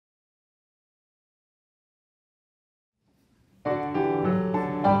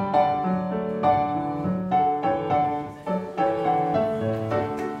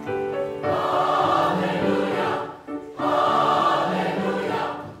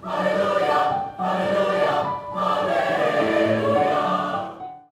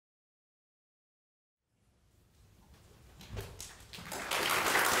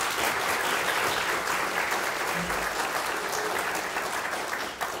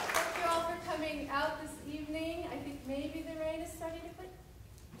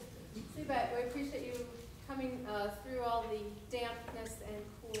Through all the dampness and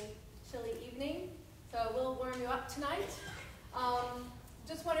cool, chilly evening. So we'll warm you up tonight.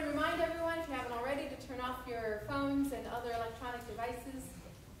 Just want to remind everyone, if you haven't already, to turn off your phones and other electronic devices,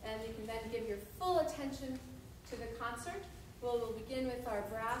 and you can then give your full attention to the concert. We'll begin with our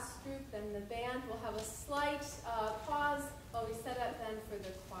brass group, then the band. We'll have a slight pause while we set up then for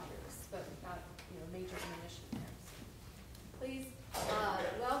the choirs, but not major intermission there. So please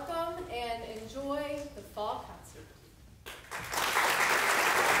welcome and enjoy the fall concert.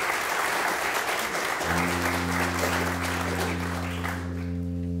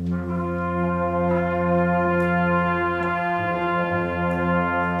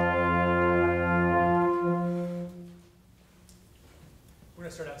 We're going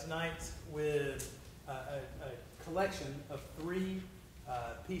to start out tonight with a collection of three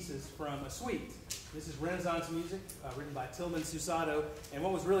pieces from a suite. This is Renaissance music, written by Tillman Susato. And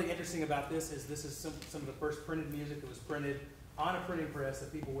what was really interesting about this is some of the first printed music that was printed on a printing press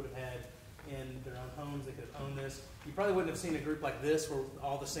that people would have had in their own homes. They could have owned this. You probably wouldn't have seen a group like this where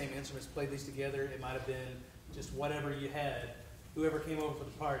all the same instruments played these together. It might have been just whatever you had. Whoever came over for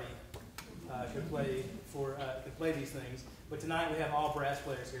the party could play these things. But tonight we have all brass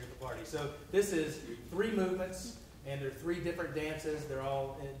players here at the party. So this is three movements, and they're three different dances. They're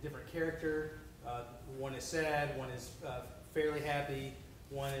all in different character. One is sad, one is fairly happy,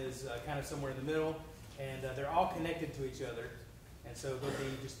 one is kind of somewhere in the middle, and they're all connected to each other. And so there'll be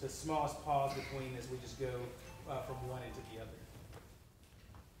just the smallest pause between as we just go from one into the other.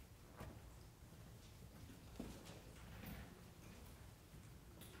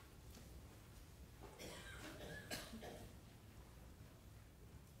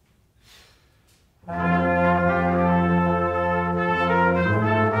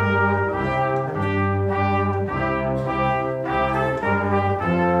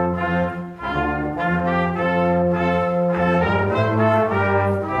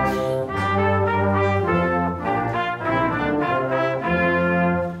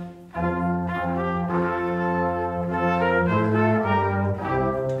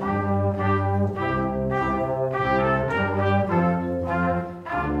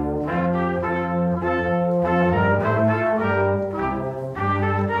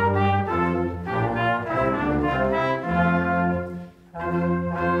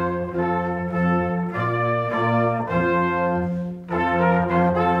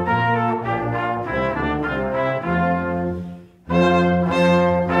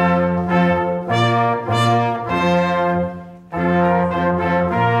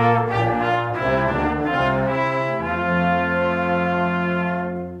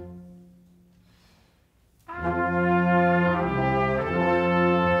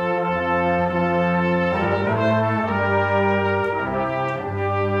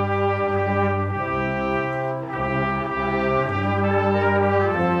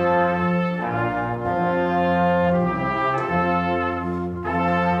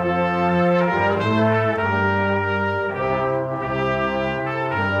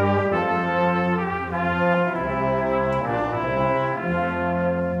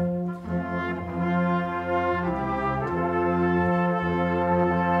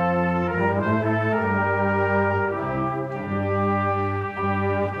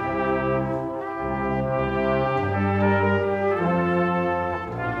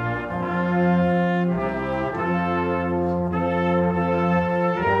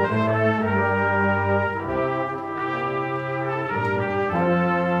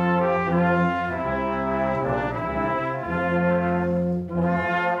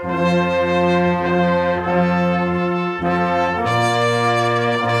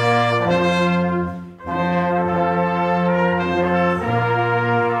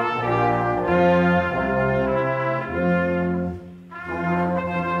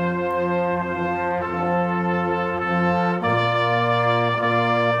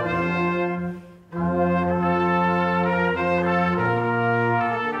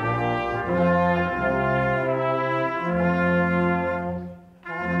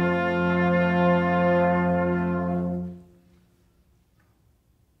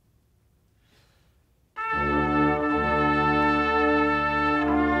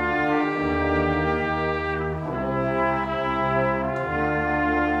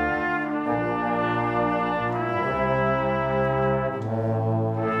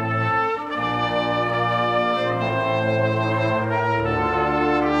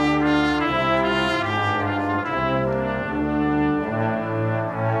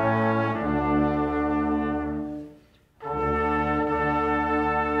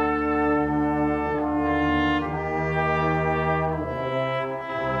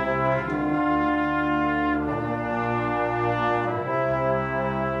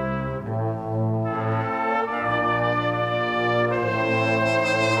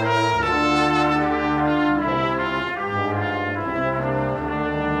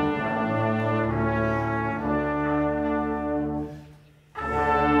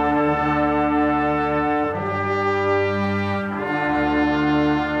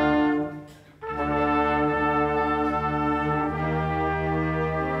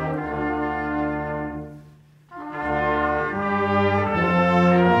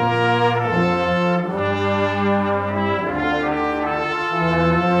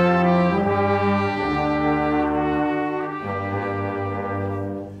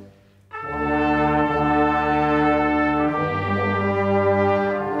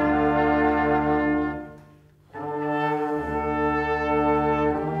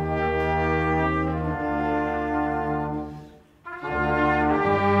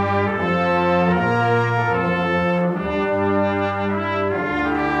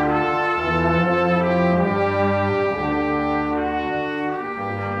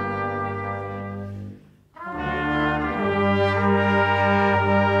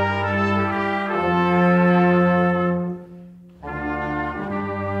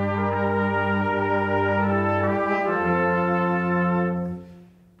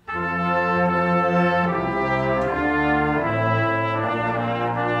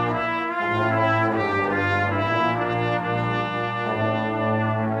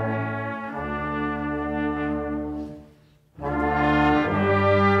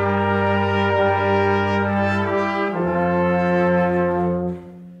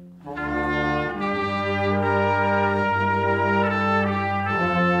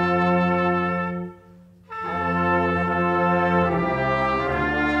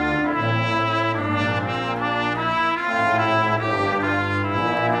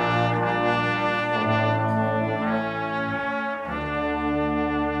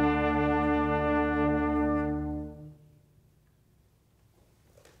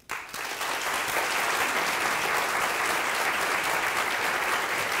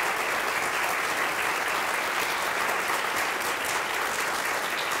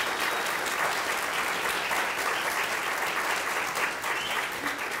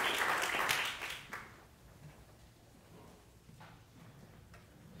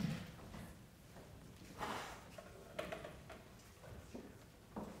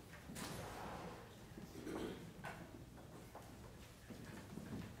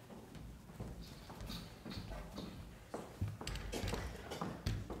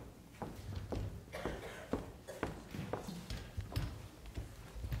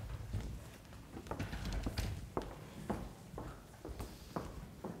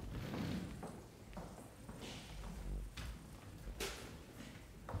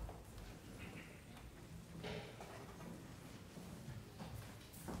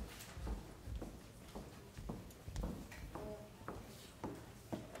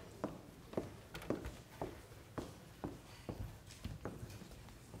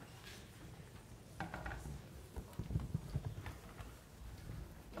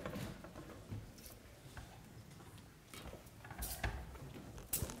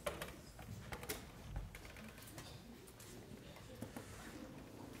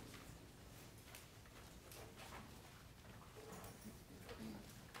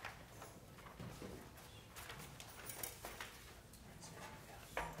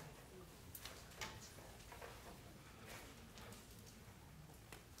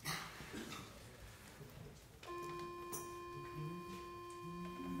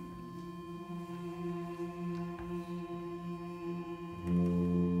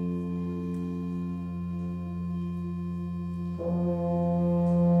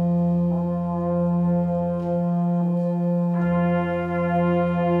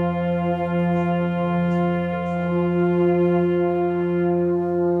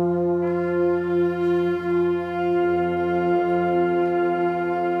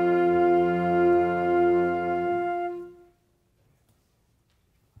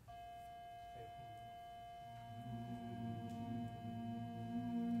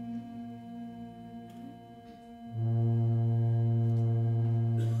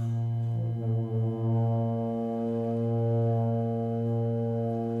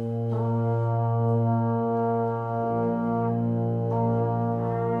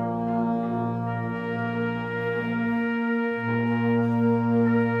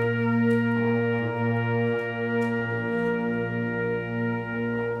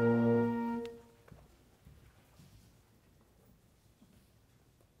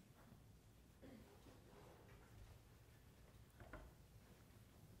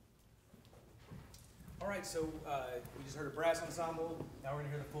 right, so we just heard a brass ensemble. Now we're going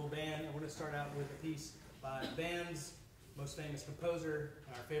to hear the full band, and we're going to start out with a piece by the band's most famous composer,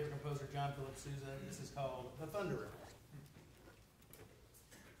 our favorite composer, John Philip Sousa. This is called The Thunderer.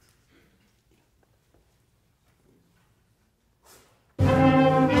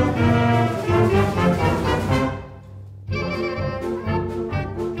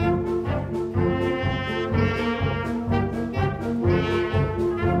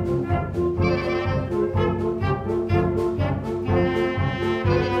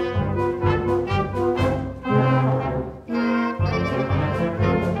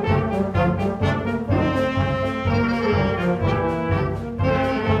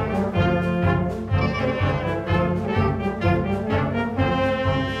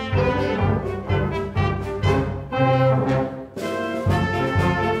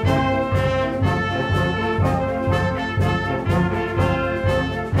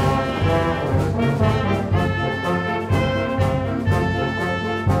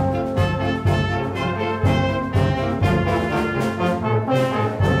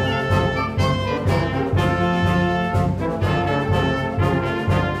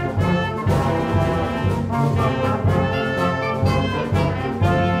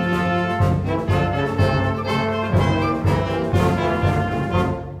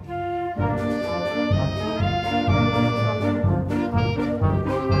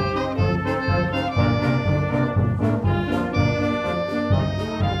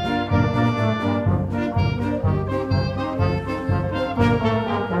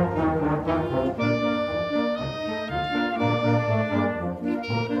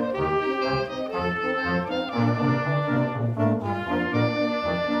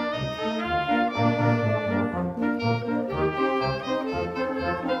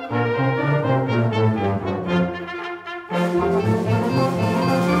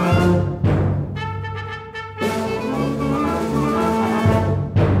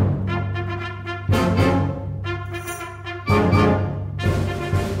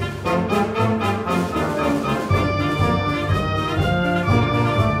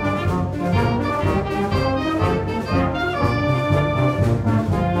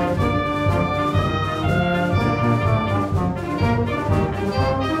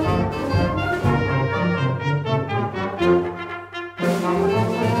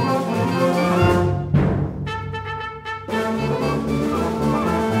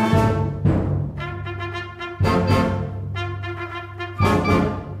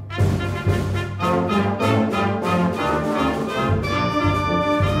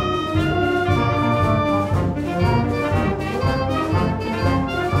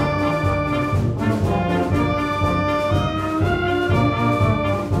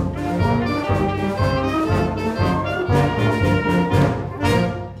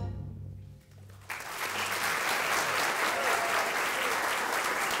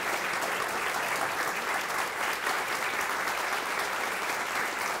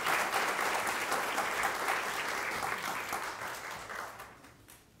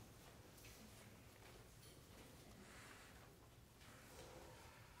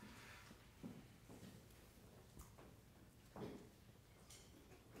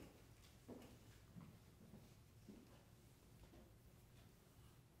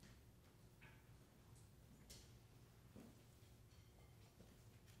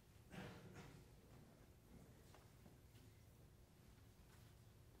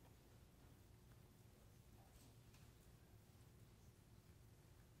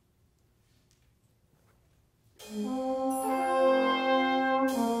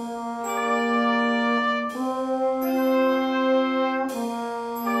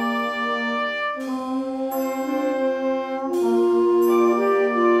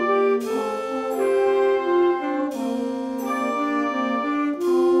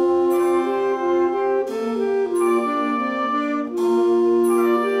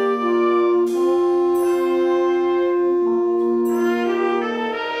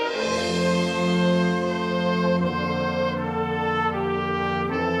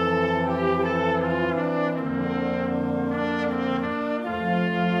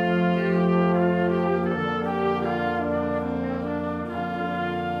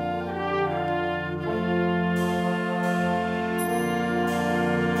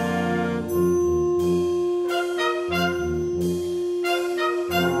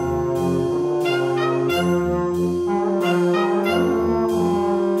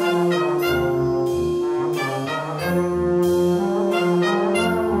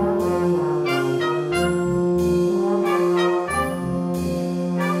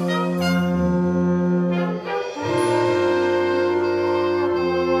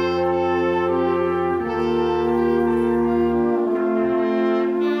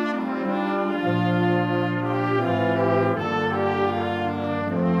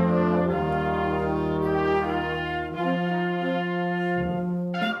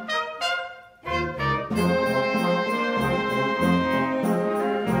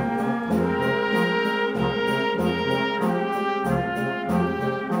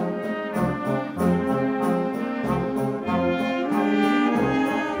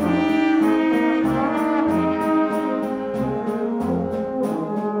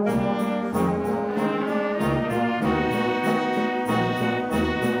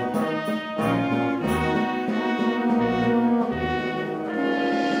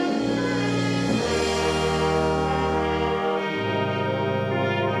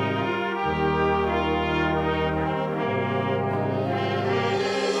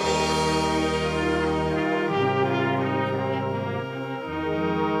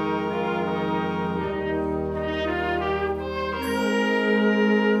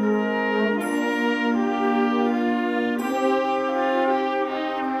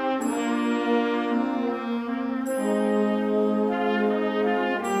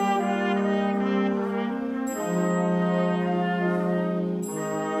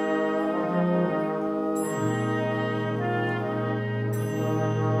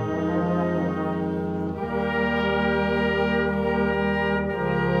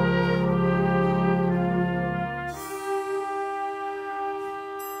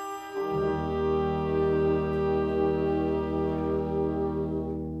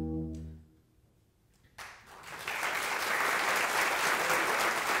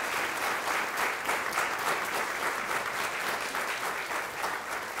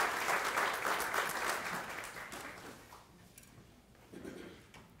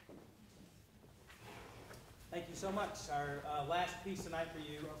 Thank you so much. Our last piece tonight for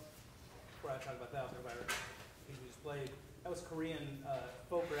you, before I talk about that, I'll talk about our piece we just played. That was Korean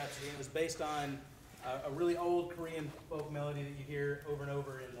folk rhapsody. It was based on a really old Korean folk melody that you hear over and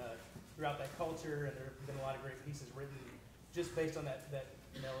over throughout that culture, and there have been a lot of great pieces written just based on that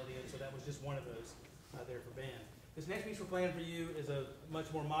melody, and so that was just one of those there for band. This next piece we're playing for you is a much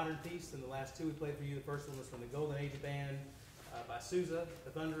more modern piece than the last two we played for you. The first one was from the Golden Age of Band by Sousa,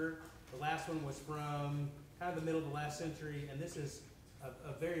 the Thunderer. The last one was from kind of the middle of the last century, and this is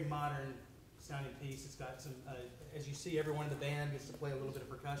a very modern sounding piece. It's got some, as you see, everyone in the band gets to play a little bit of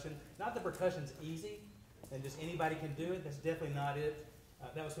percussion. Not that percussion's easy and just anybody can do it. That's definitely not it.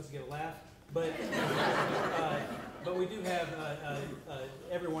 That was supposed to get a laugh. But we do have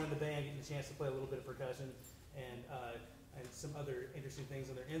everyone in the band getting a chance to play a little bit of percussion and some other interesting things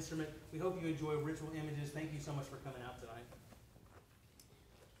on their instrument. We hope you enjoy Ritual Images. Thank you so much for coming out tonight.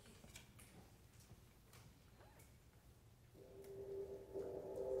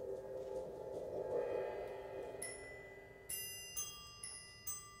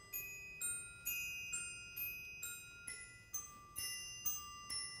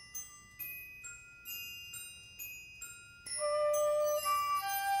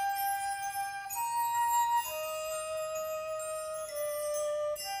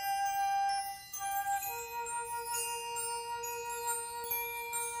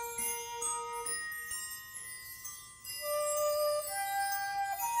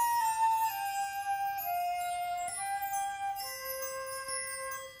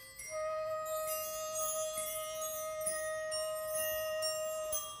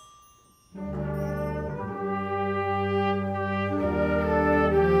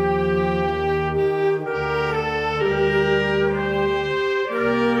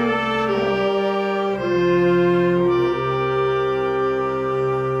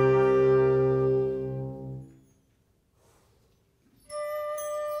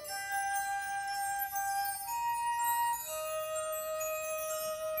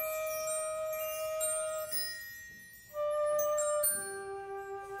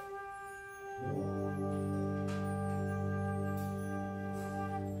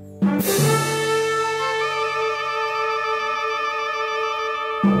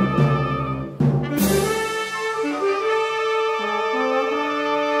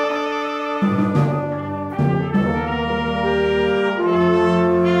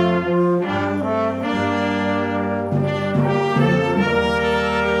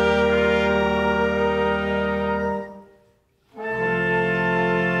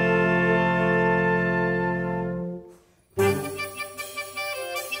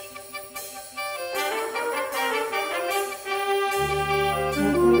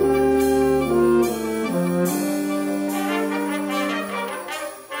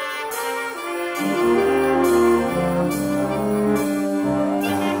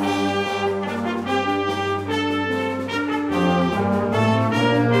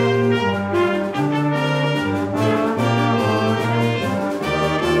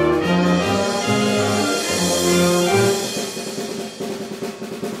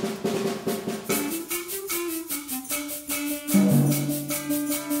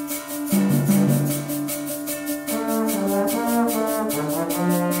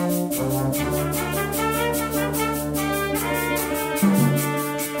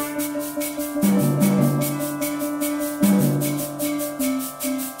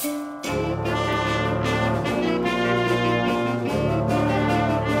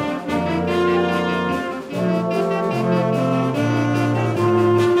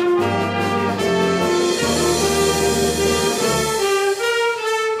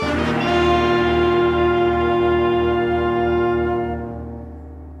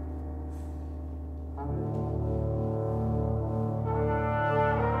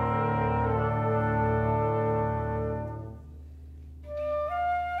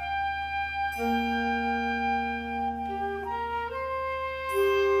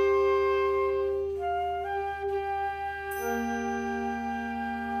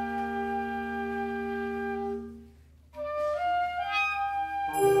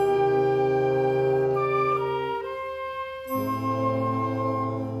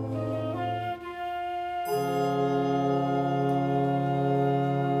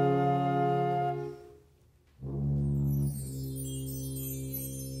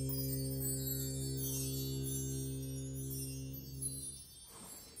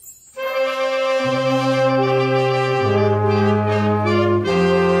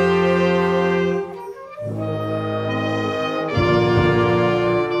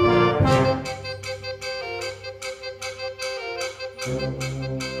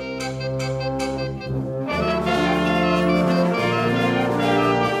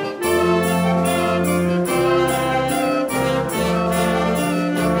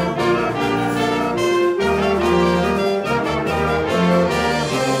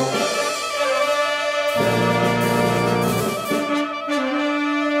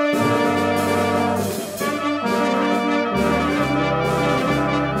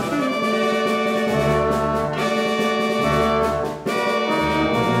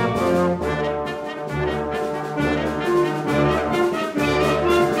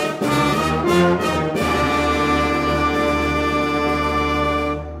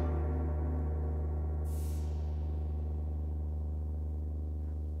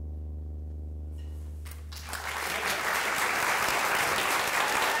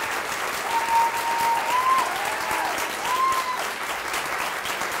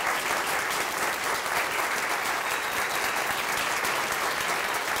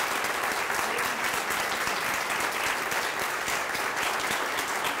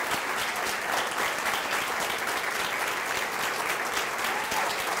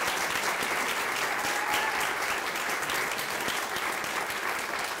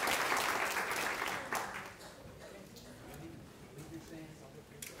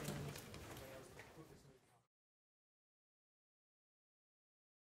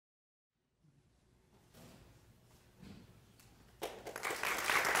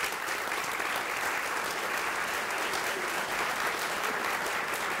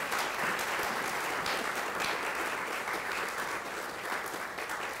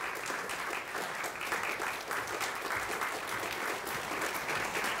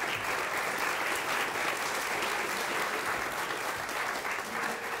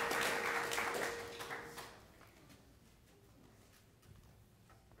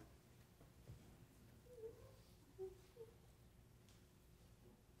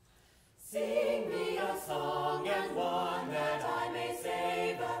 Sing me a song and one that I may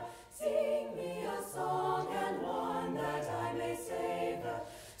savor. Sing me a song and one that I may savor.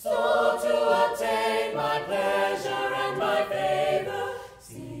 So to obtain my pleasure and my favor.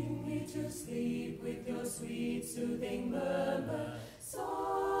 Sing me to sleep with your sweet soothing murmur.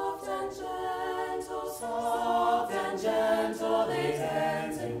 Soft and gentle it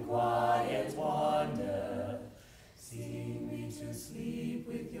ends in quiet wonder. Sing me to sleep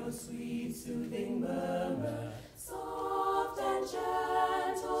with your sweet soothing murmur. Soft and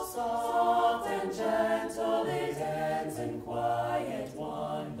gentle it ends in quiet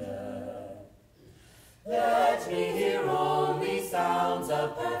wonder. Let me hear only sounds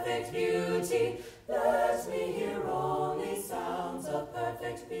of perfect beauty. Let me hear only sounds of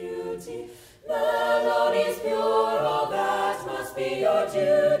perfect beauty. Melodies pure, all that must be your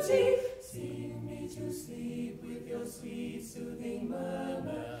duty. Sing me to sleep with your sweet soothing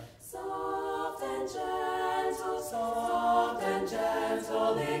murmur. Soft and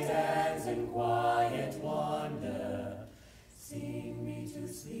gentle it ends in quiet wonder. Sing me to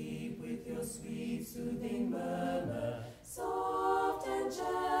sleep with your sweet soothing murmur. Soft and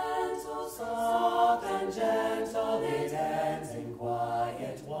gentle it ends in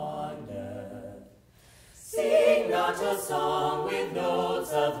quiet wonder. Sing not a song with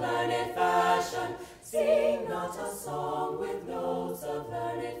notes of learned fashion. Sing not a song with notes of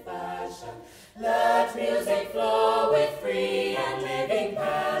learned fashion. Let music flow with free and living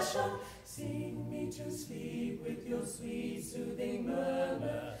passion. Sing me to sleep with your sweet soothing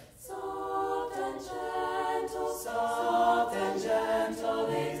murmur. Soft and gentle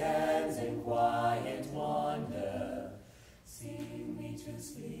it ends in quiet wonder. Sing me to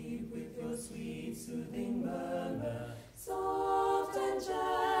sleep with your sweet soothing murmur. Soft and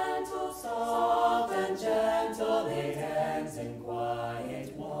gentle it ends in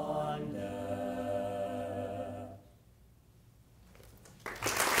quiet wonder.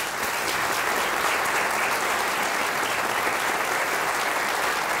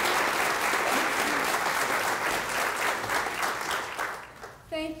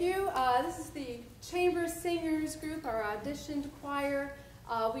 Thank you. This is the Chamber Singers group, our auditioned choir.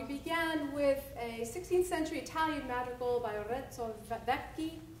 We began with a 16th century Italian madrigal by Lorenzo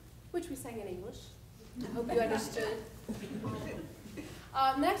Vecchi, which we sang in English. I hope you understood.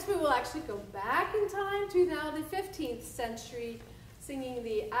 Next, we will actually go back in time to now the 15th century, singing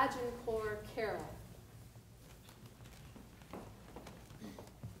the Agincourt Carol.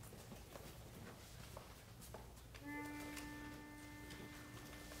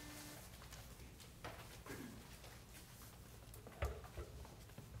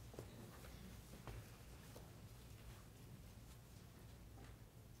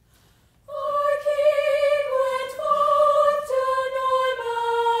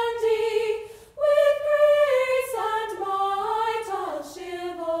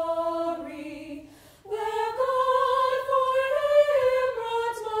 Chivalry.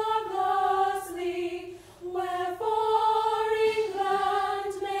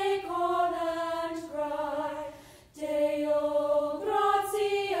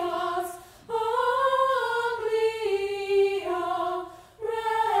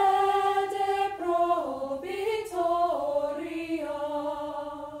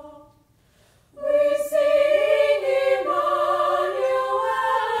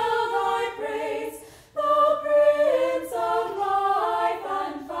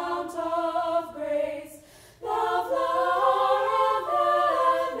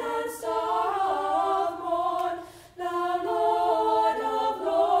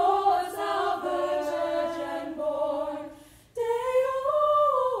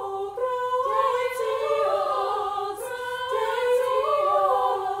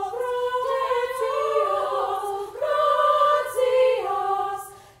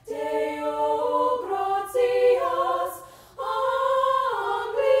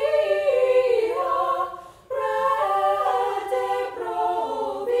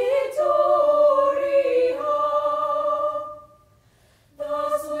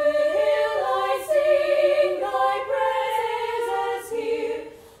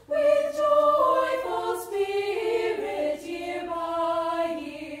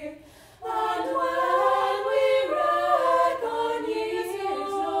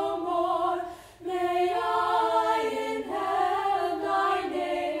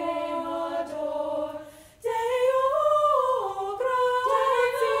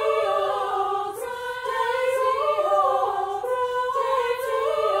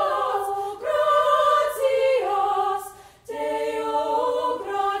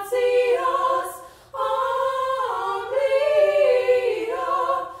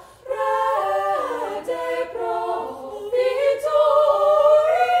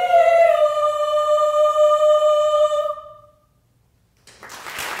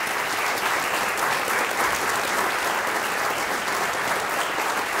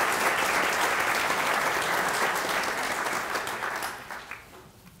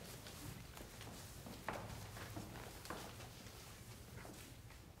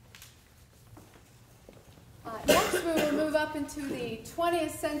 into the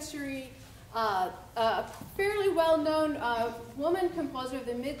 20th century, a fairly well-known woman composer of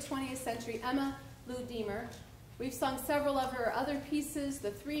the mid-20th century, Emma Lou Deemer. We've sung several of her other pieces.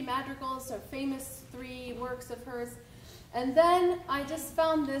 The three madrigals are famous three works of hers. And then I just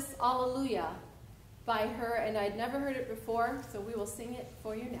found this Alleluia by her, and I'd never heard it before, so we will sing it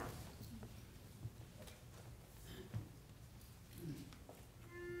for you now.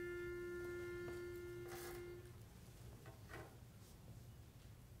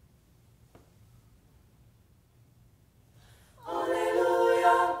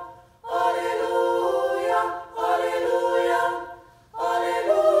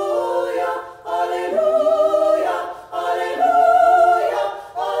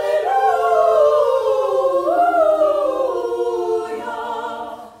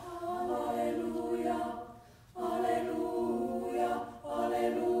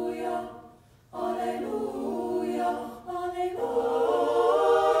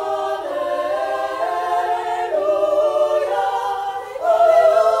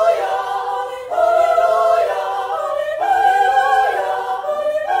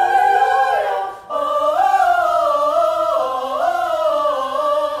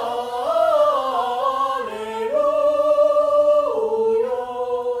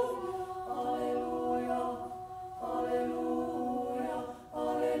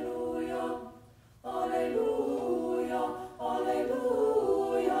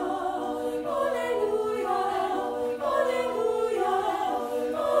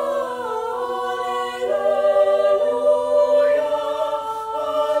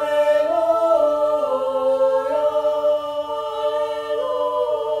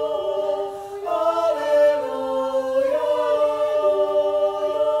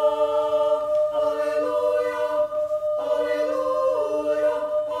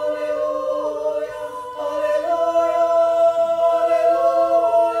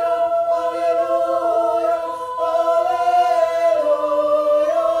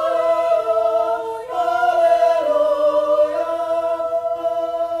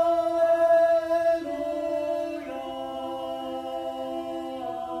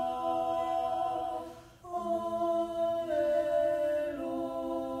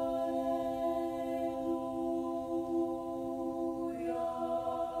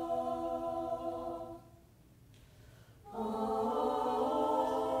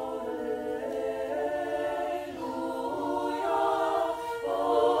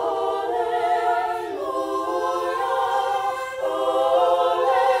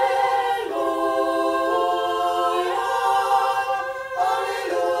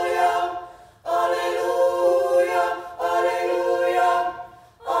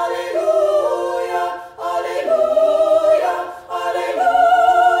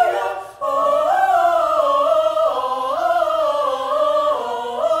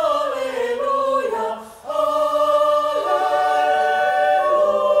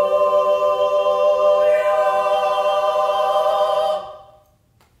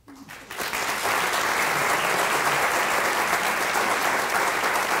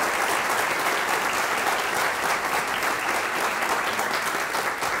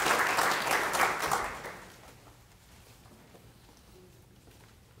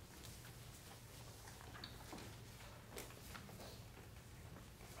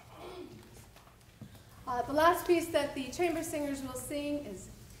 The last piece that the chamber singers will sing is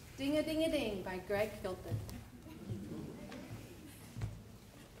Ding-a-Ding-a-Ding by Greg Hilton.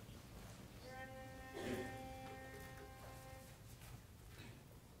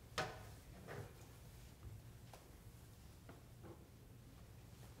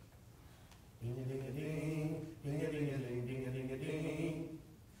 Ding-a-ding-a-ding, ding-a-ding-a-ding, ding-a-ding-a-ding,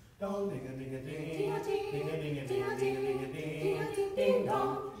 dong, ding-a-ding-a-ding, ding-a-ding-a-ding, ding-a-ding-a-ding,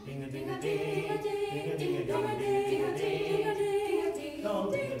 ding-dong, ding-a-ding-a-ding, ding-a-ding-a-ding, ding-a-ding-a-ding,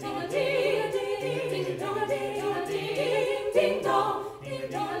 dong, ding-a-ding-a-ding, ding-a-ding-a-ding, ding-dong, ding-a-ding-a-ding,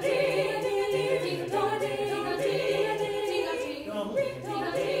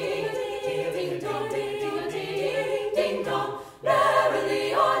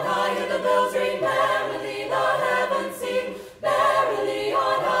 merrily on high in the bells ring, merrily the heavens sing, merrily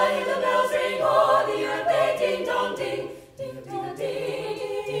on high in the bells ring, o'er the earth they ding-dong-ding,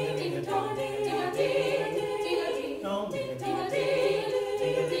 ding-a-ding-a-ding, ding-a-ding-a-ding,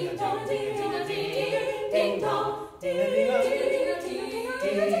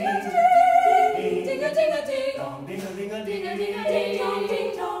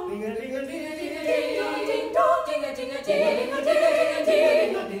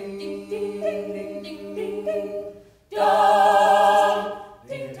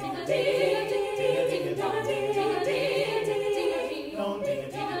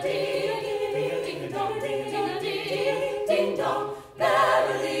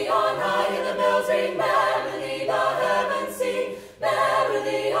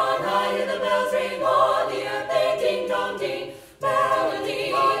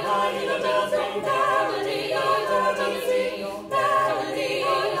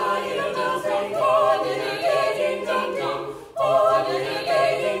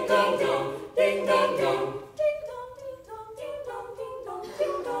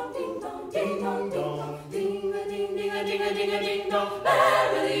 ding-a-ding-dong,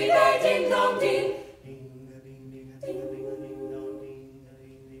 merrily they ding-dong ding.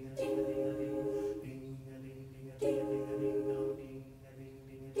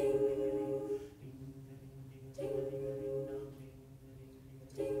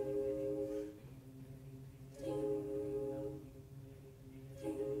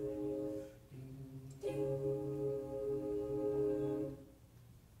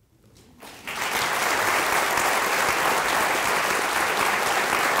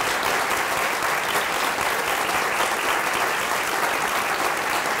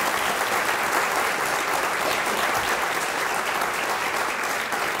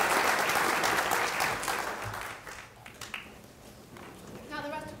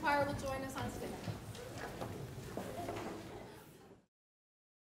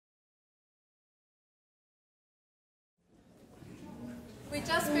 We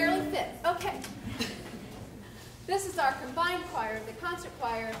just barely fit. Okay. This is our combined choir, the concert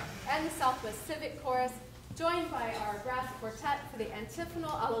choir, and the Southwest Civic Chorus, joined by our brass quartet for the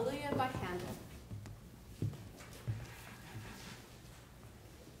antiphonal Alleluia by Handel.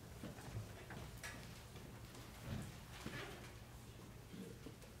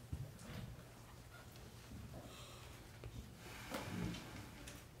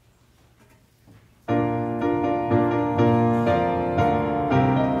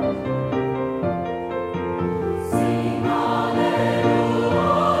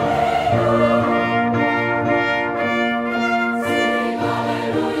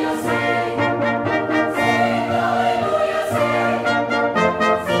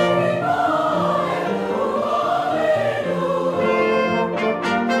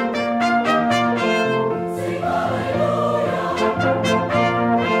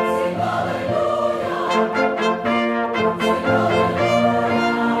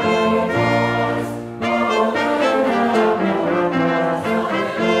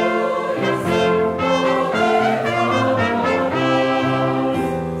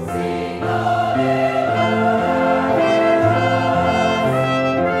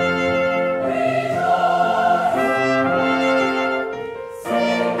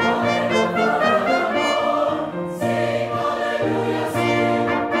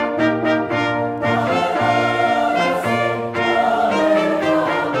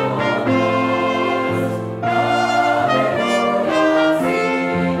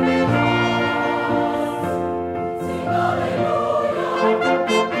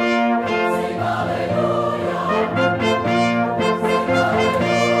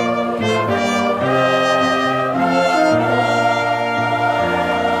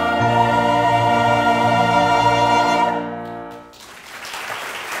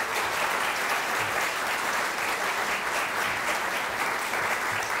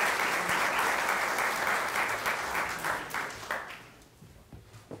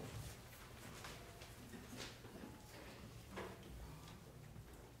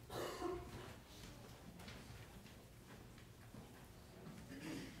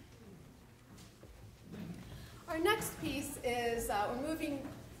 Our next piece is, we're moving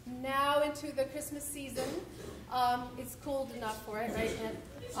now into the Christmas season. It's cold enough for it, right?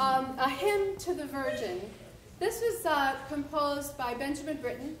 And, a hymn to the Virgin. This was composed by Benjamin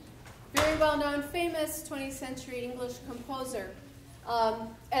Britten, very well-known, famous 20th century English composer.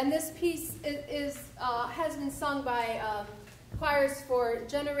 And this piece has been sung by choirs for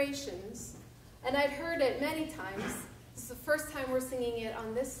generations. And I'd heard it many times. This is the first time we're singing it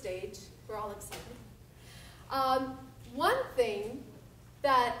on this stage. We're all excited. One thing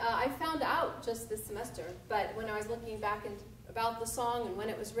that I found out just this semester, but when I was looking back about the song and when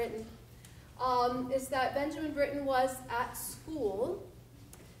it was written, is that Benjamin Britten was at school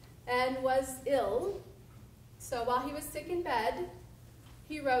and was ill. So while he was sick in bed,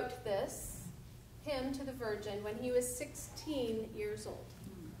 he wrote this hymn to the Virgin when he was 16 years old.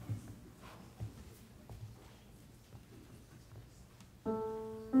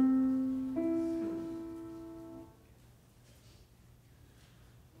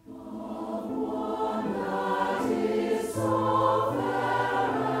 Night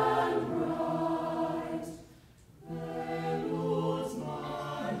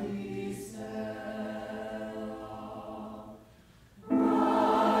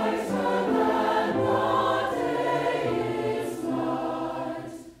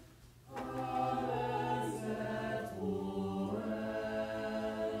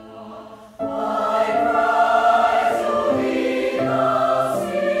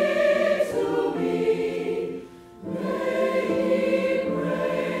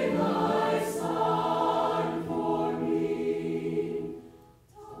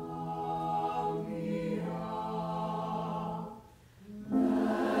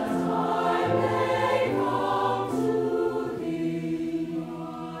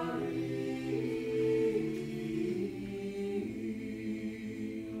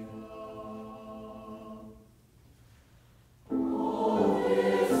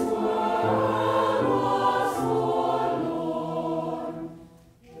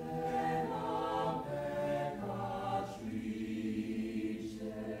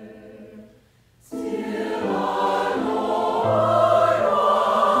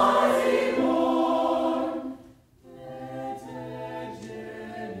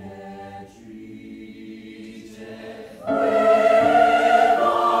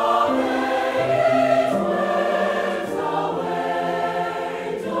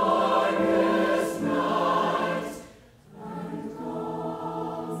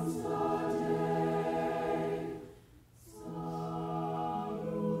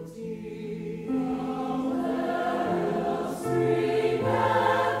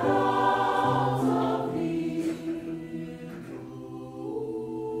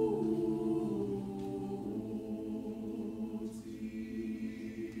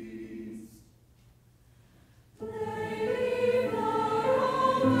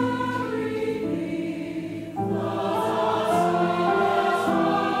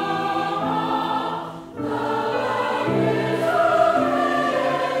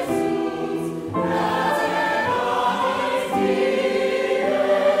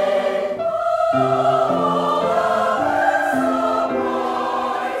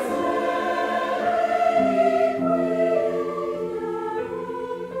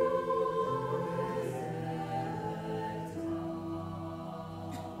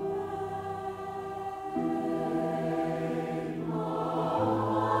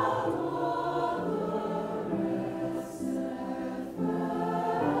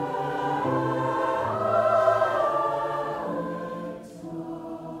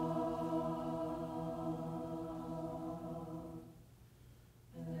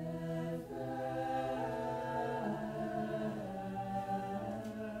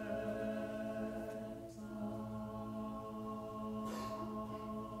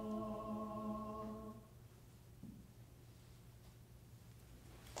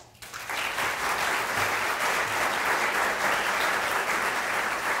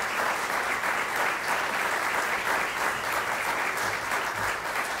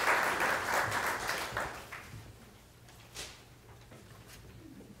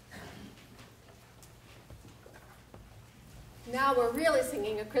we're really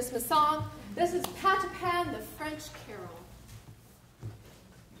singing a Christmas song. This is Pat-a-Pan, the French Carol.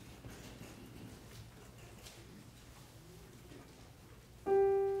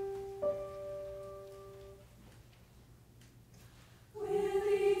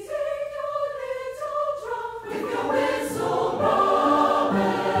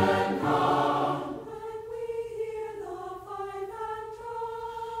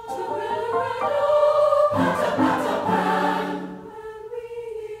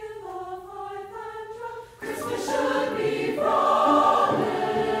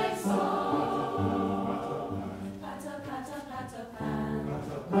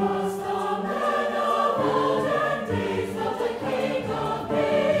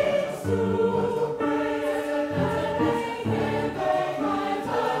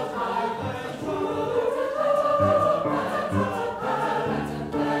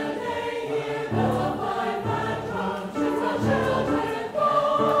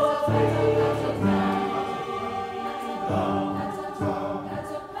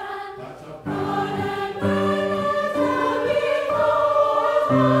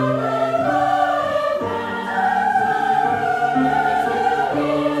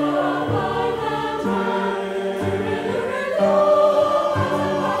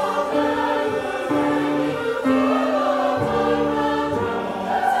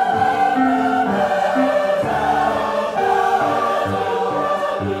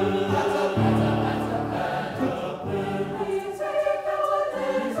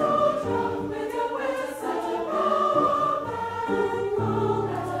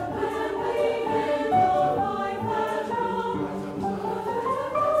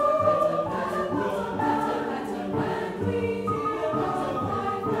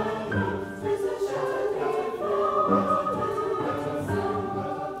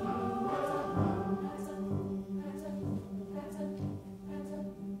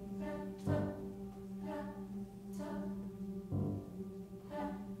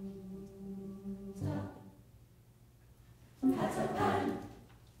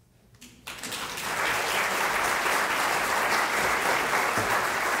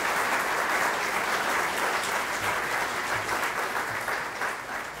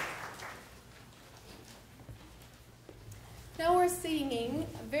 Now we're singing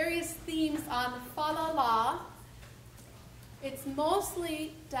various themes on Fa La La. It's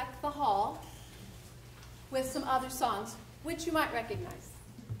mostly Deck the Hall with some other songs, which you might recognize.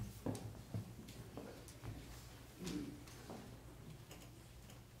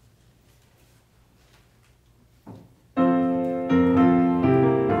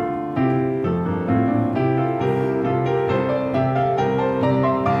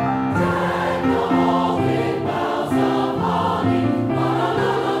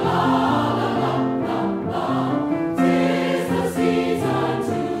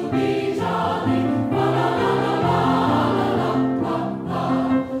 La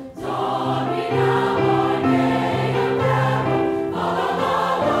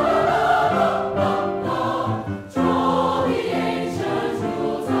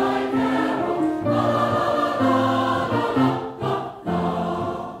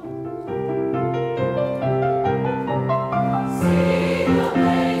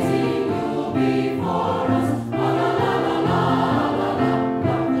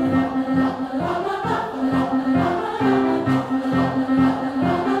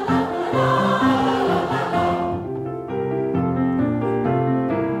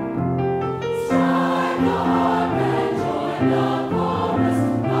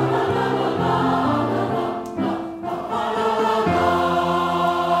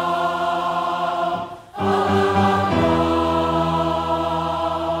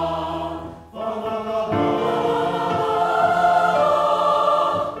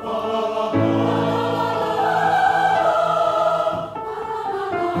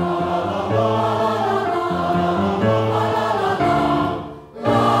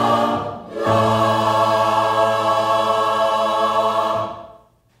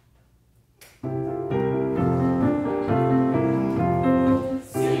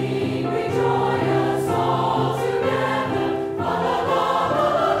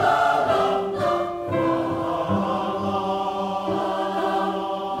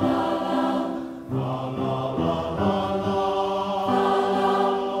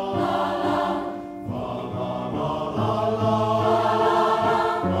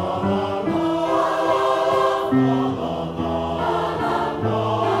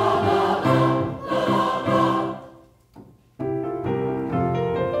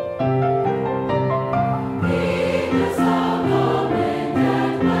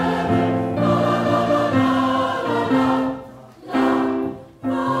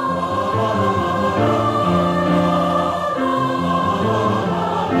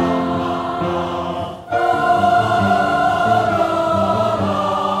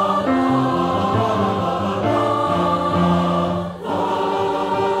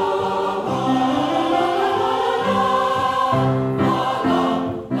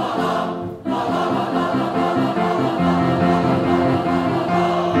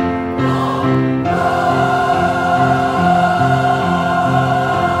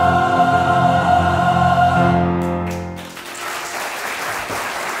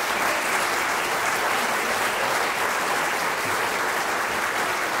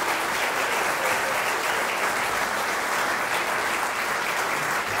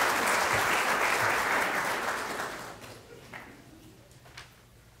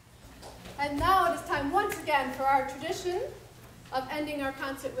again for our tradition of ending our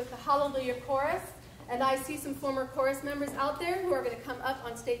concert with the Hallelujah Chorus. And I see some former chorus members out there who are going to come up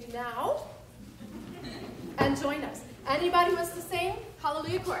on stage now and join us. Anybody who wants to sing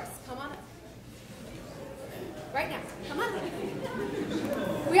Hallelujah Chorus, come on up. Right now, come on up.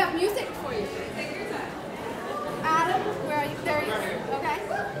 We have music for you. Take your time. Adam, where are you? There you are. Okay.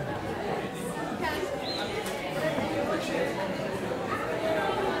 Ken.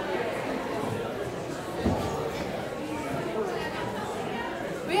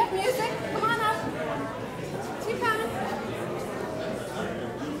 We have music. Come on up. Keep coming.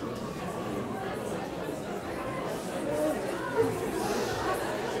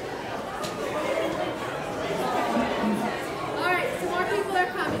 All right, some more people are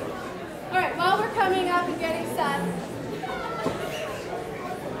coming. All right, while we're coming up and getting set,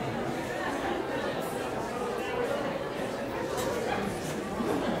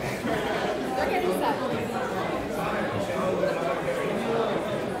 they're getting set.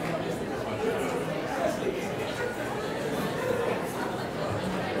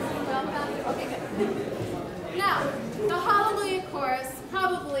 Okay, good. Now, the Hallelujah Chorus,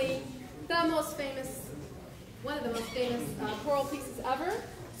 probably the most famous, one of the most famous choral pieces ever,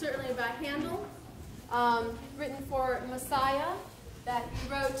 certainly by Handel, written for Messiah, that he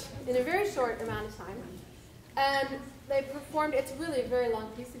wrote in a very short amount of time. And they performed, it's really a very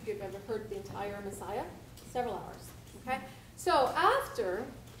long piece if you've ever heard the entire Messiah, several hours. Okay? So after,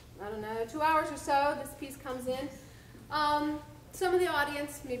 I don't know, 2 hours or so, this piece comes in. Some of the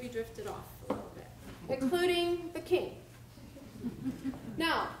audience maybe drifted off a little bit, including the king.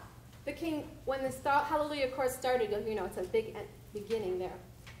 Now, the king, when the Hallelujah Chorus started, you know, it's a big beginning there,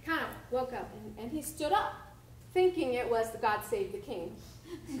 kind of woke up, and he stood up, thinking it was the God Save the King.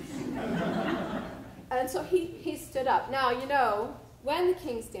 And so he stood up. Now, you know, when the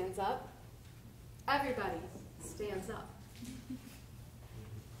king stands up, everybody stands up.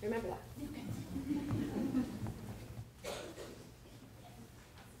 Remember that.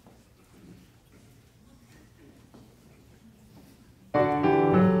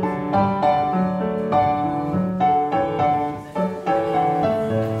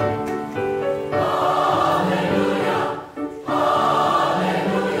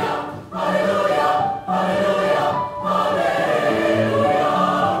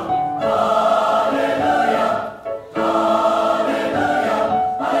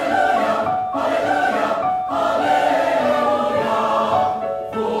 Hallelujah.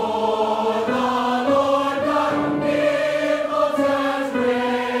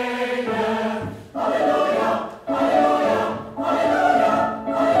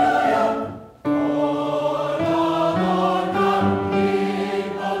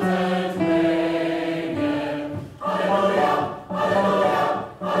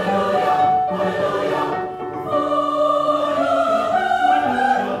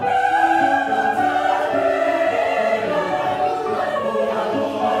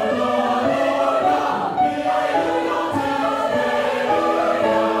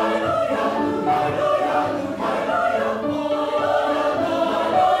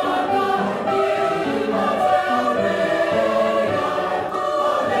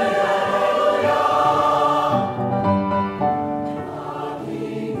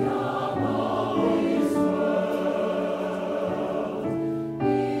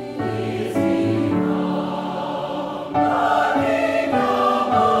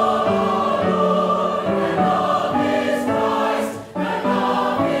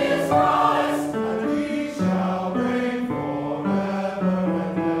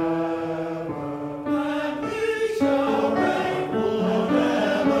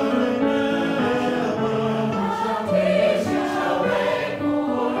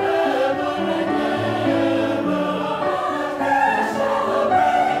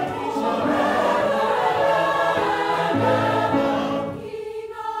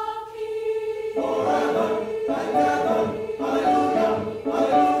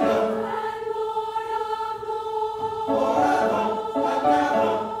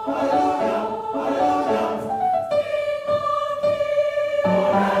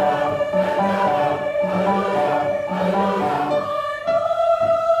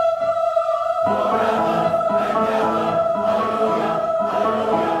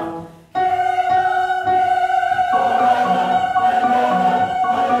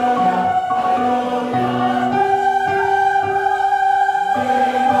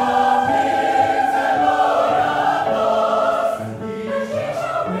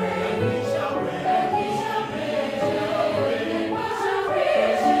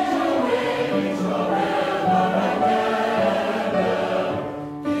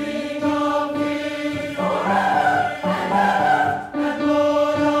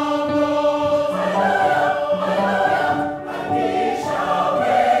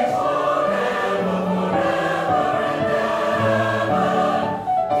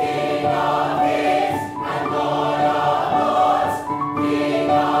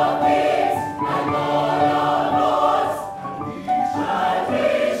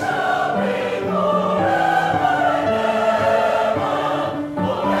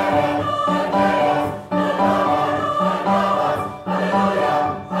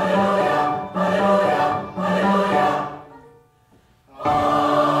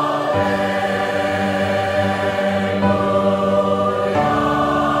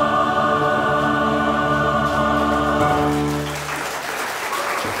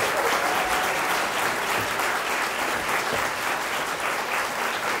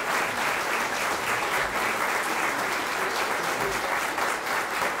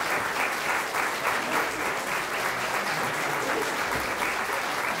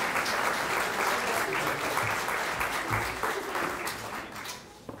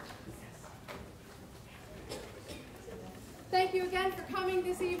 again for coming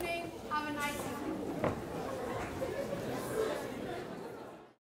this evening. Have a nice evening.